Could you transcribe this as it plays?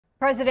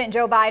President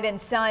Joe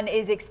Biden's son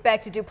is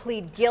expected to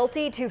plead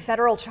guilty to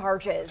federal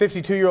charges.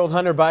 52-year-old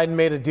Hunter Biden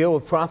made a deal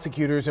with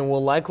prosecutors and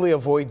will likely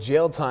avoid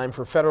jail time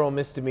for federal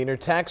misdemeanor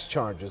tax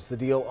charges. The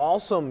deal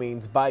also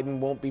means Biden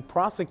won't be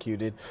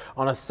prosecuted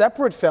on a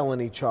separate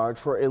felony charge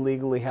for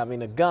illegally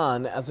having a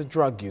gun as a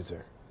drug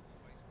user.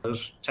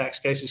 Those tax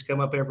cases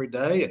come up every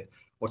day, and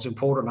what's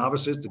important,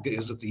 obviously,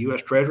 is that the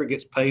U.S. Treasury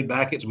gets paid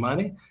back its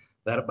money.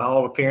 That, by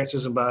all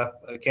appearances and by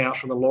accounts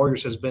from the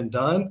lawyers, has been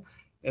done.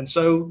 And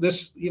so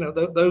this,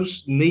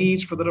 those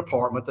needs for the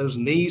department, those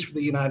needs for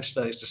the United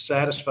States to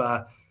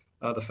satisfy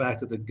the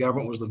fact that the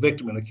government was the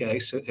victim in the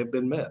case have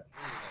been met.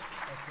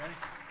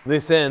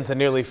 This ends a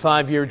nearly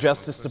 5-year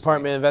Justice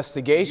Department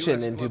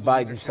investigation into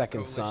Biden's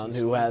second son,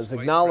 who has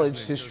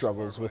acknowledged his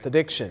struggles with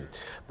addiction.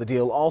 The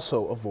deal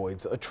also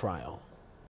avoids a trial.